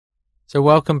So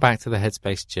welcome back to the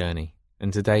Headspace Journey,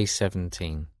 and today's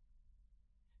 17.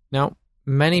 Now,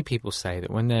 many people say that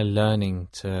when they're learning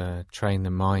to train the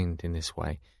mind in this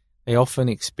way, they often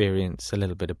experience a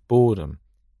little bit of boredom.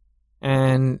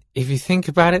 And if you think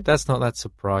about it, that's not that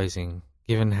surprising,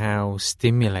 given how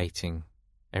stimulating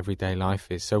everyday life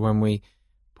is. So when we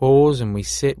pause and we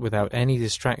sit without any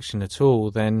distraction at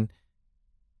all, then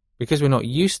because we're not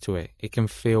used to it, it can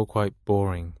feel quite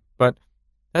boring. But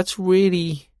that's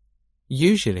really,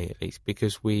 usually at least,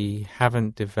 because we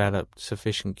haven't developed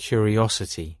sufficient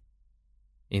curiosity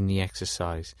in the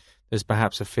exercise. There's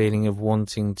perhaps a feeling of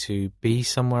wanting to be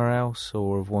somewhere else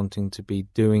or of wanting to be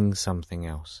doing something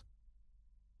else.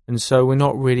 And so we're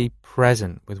not really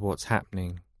present with what's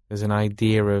happening. There's an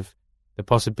idea of the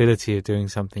possibility of doing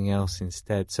something else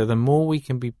instead. So the more we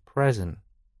can be present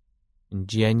and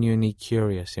genuinely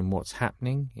curious in what's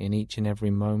happening in each and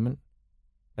every moment,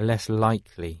 the less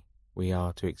likely we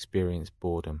are to experience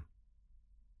boredom.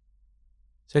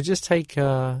 So just take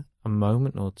a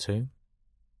moment or two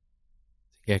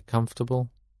to get comfortable,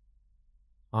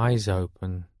 eyes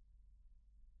open,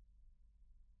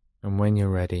 and when you're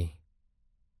ready,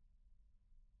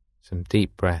 some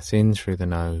deep breaths in through the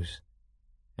nose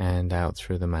and out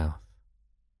through the mouth.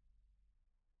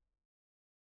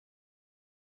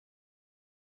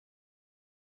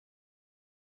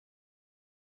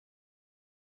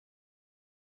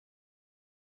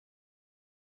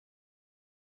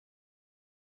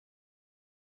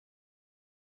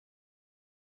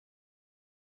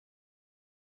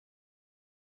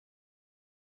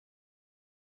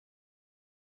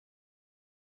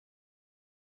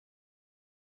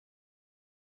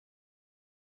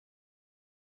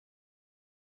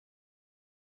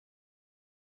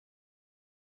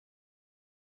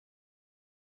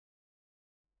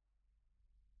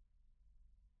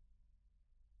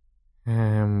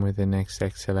 And with the next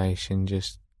exhalation,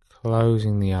 just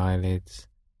closing the eyelids,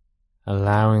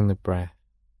 allowing the breath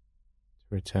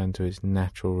to return to its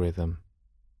natural rhythm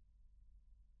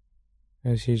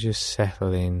as you just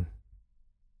settle in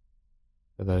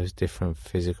for those different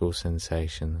physical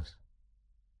sensations.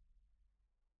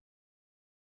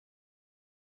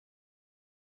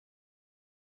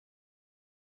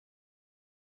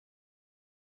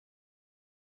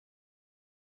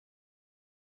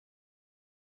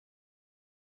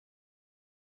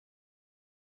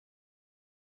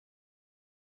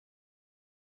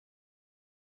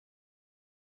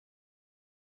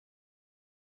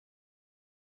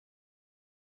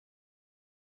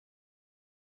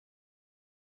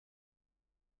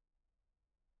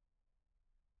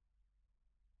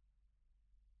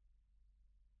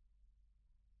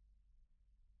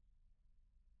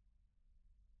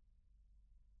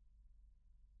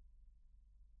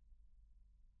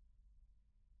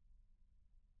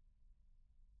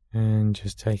 And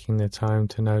just taking the time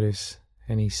to notice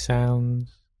any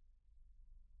sounds.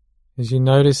 As you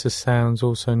notice the sounds,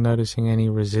 also noticing any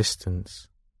resistance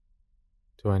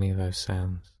to any of those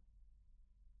sounds.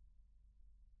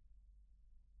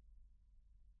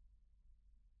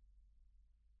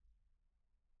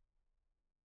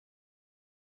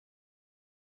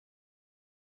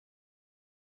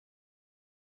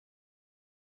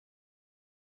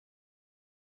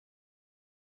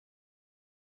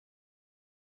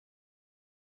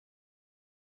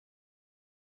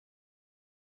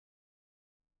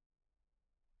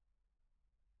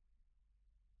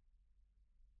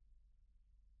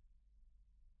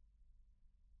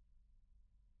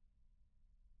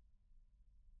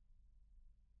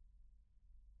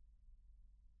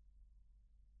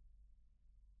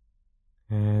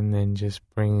 And then just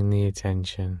bringing the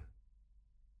attention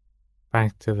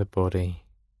back to the body.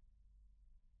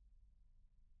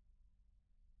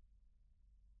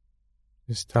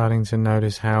 Just starting to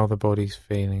notice how the body's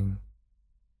feeling.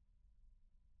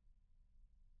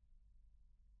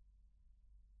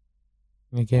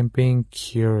 And again, being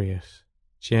curious,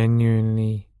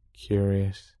 genuinely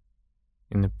curious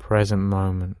in the present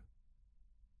moment.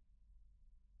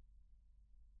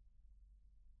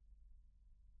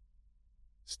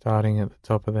 Starting at the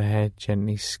top of the head,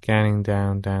 gently scanning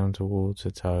down towards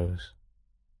the toes.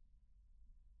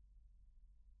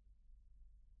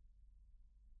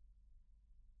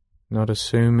 Not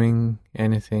assuming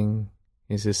anything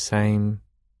is the same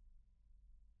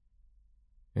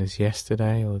as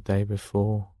yesterday or the day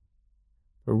before,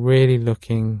 but really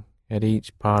looking at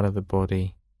each part of the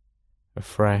body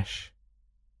afresh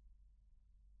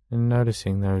and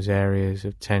noticing those areas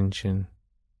of tension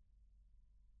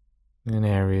and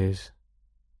areas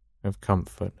of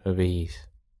comfort, of ease.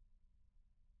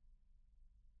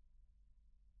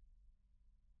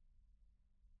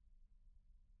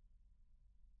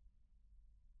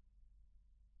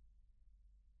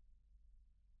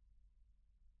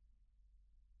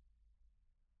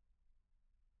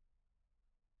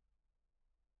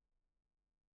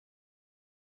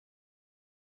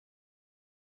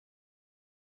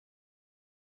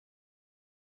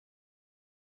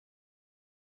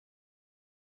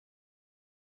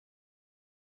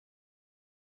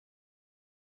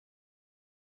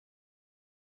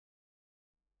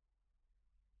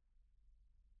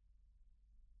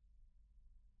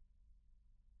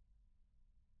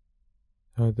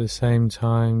 At the same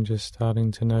time, just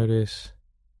starting to notice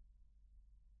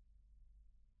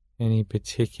any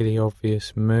particularly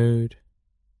obvious mood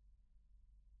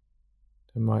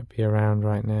that might be around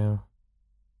right now.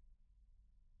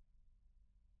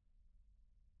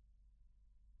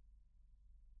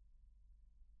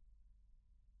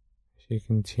 As you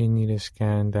continue to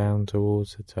scan down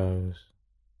towards the toes.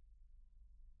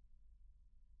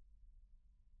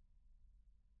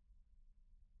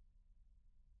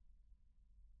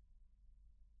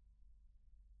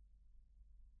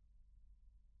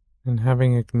 And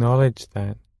having acknowledged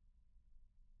that,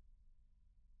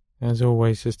 as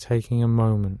always, just taking a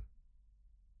moment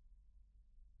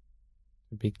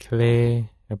to be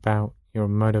clear about your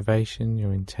motivation,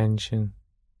 your intention,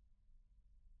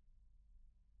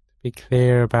 to be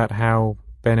clear about how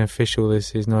beneficial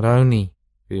this is not only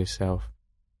for yourself,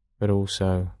 but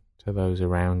also to those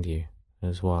around you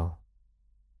as well.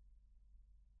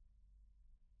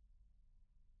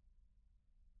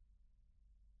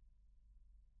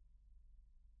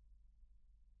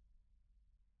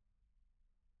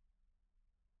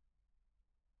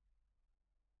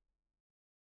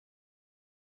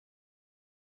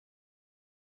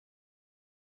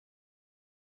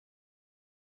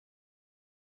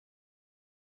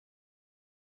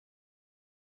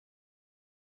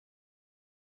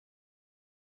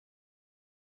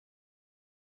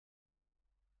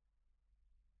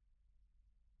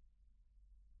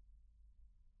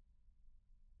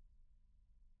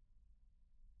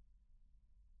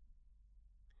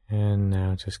 And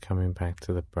now just coming back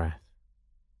to the breath.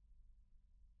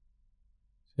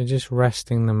 So just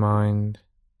resting the mind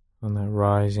on that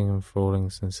rising and falling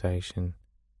sensation.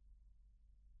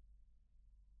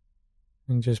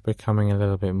 And just becoming a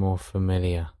little bit more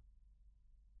familiar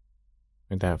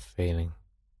with that feeling.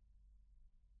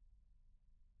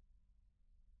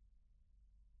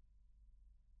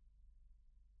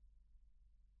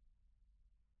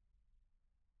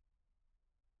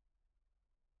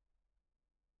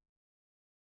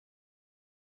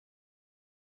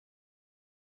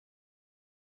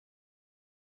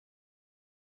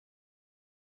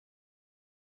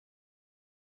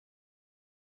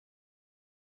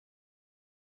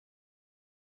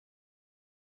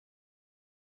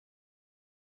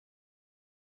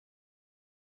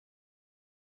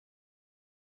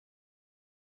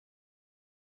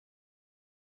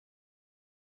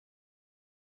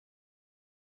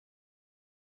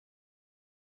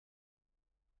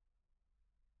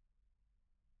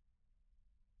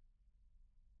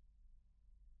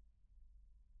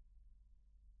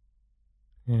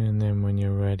 And then when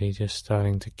you're ready, just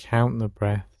starting to count the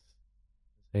breaths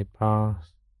as they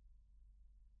pass.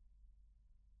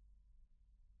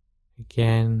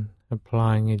 Again,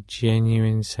 applying a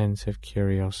genuine sense of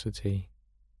curiosity,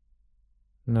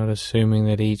 not assuming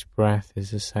that each breath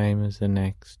is the same as the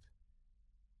next,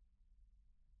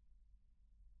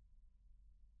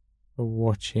 but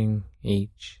watching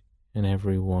each and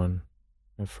every one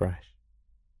afresh.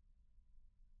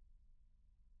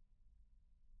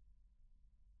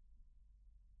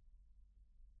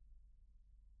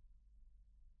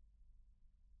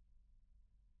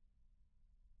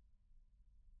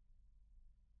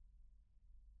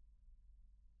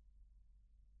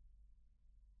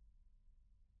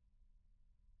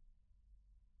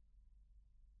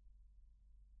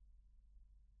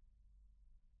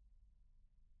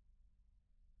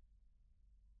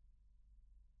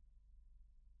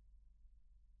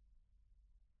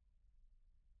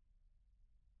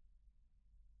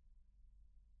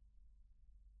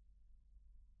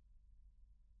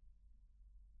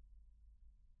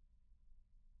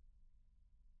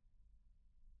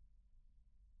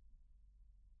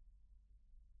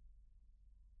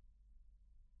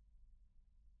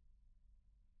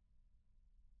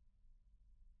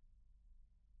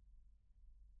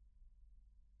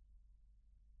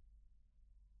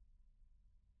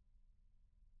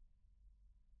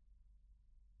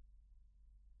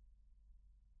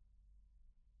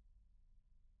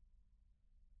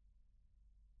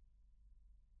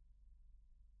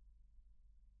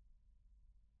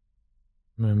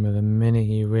 Remember, the minute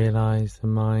you realize the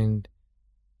mind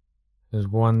has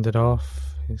wandered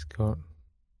off, it's got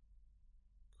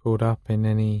caught up in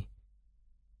any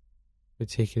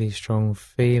particularly strong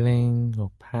feeling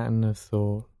or pattern of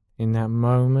thought, in that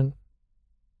moment,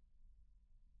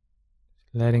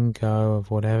 letting go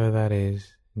of whatever that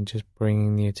is and just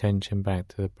bringing the attention back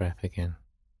to the breath again.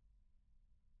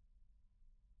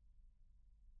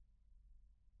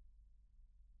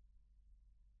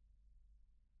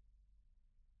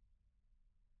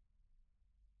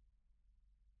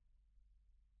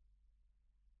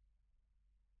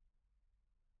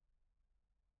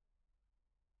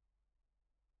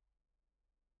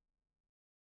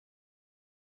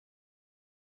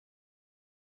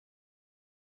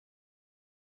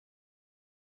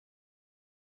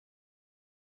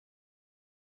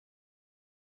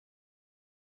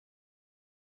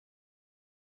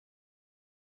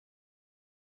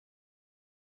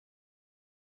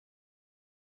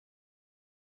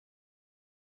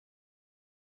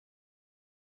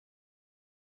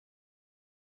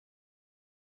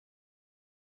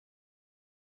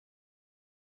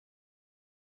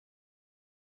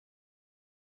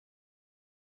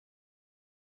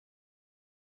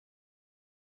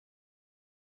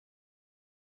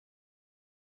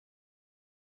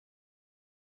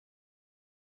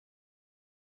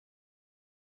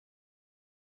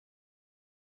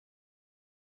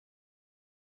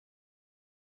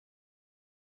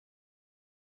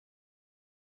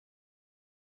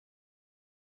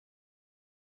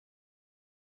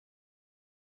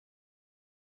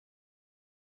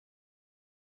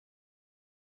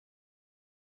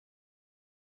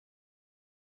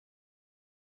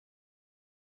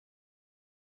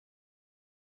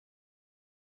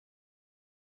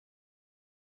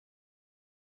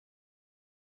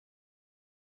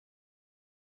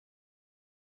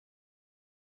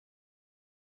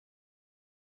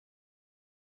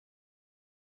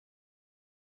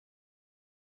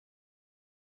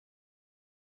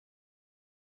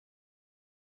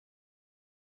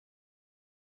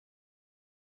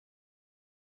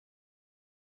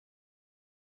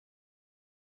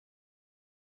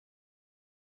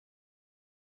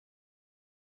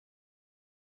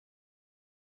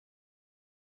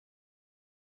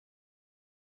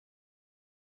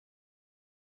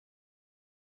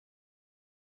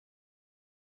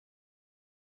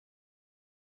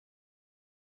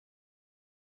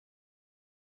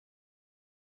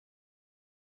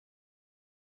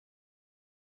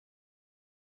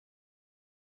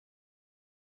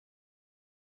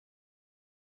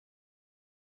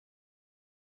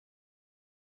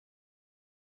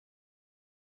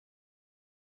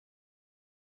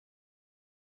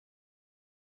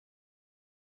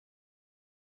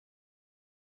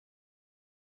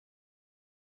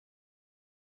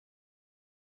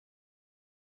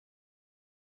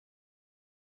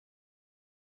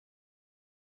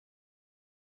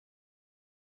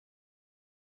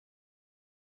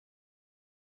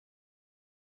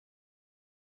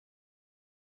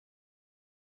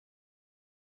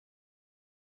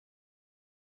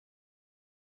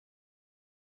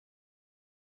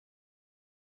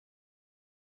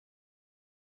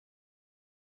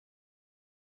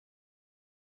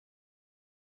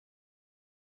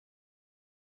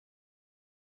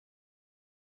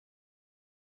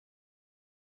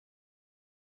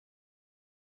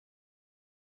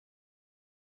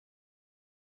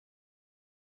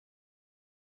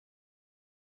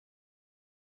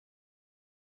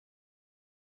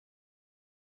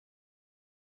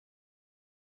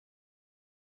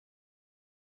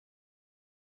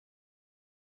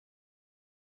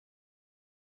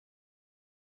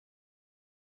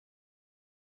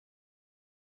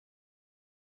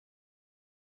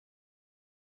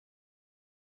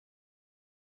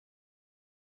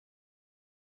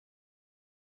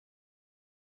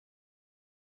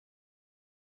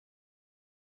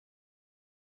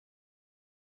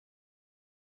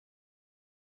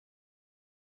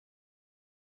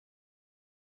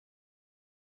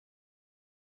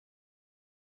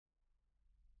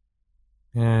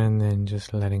 And then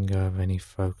just letting go of any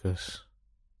focus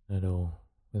at all,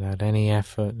 without any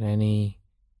effort, any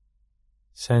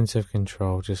sense of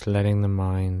control, just letting the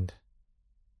mind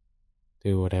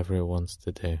do whatever it wants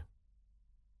to do.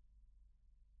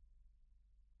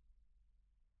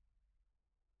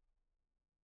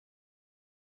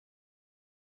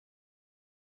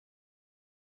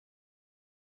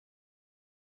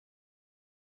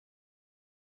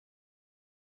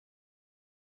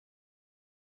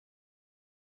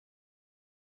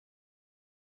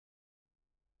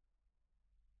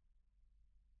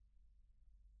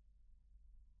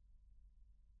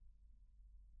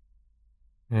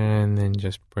 And then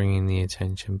just bringing the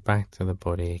attention back to the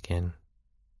body again.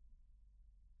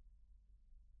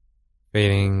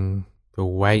 Feeling the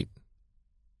weight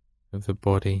of the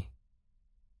body,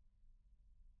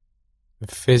 the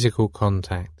physical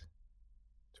contact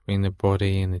between the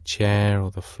body and the chair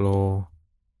or the floor.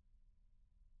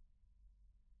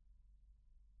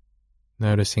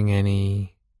 Noticing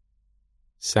any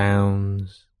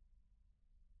sounds.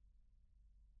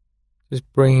 Just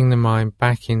bringing the mind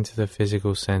back into the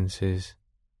physical senses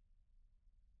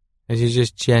as you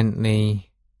just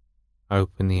gently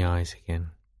open the eyes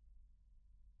again.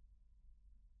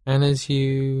 And as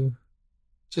you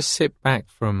just sit back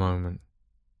for a moment,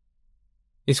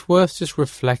 it's worth just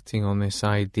reflecting on this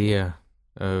idea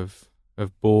of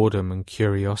boredom and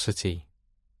curiosity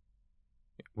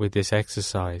with this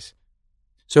exercise.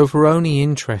 So if we're only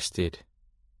interested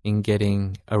in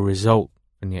getting a result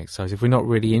from the exercise, if we're not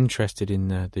really interested in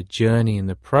the journey and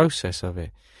the process of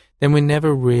it, then we're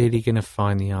never really going to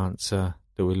find the answer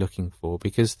that we're looking for,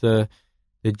 because the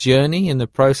journey and the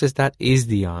process, that is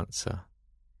the answer.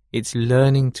 It's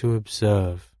learning to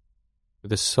observe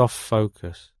with a soft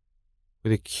focus,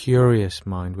 with a curious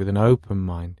mind, with an open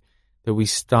mind, that we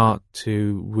start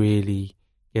to really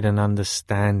get an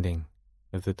understanding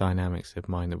of the dynamics of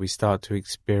mind, that we start to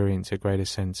experience a greater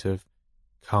sense of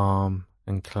calm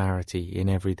and clarity in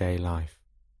everyday life.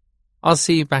 I'll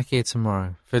see you back here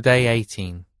tomorrow for day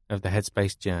 18 of the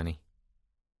Headspace journey.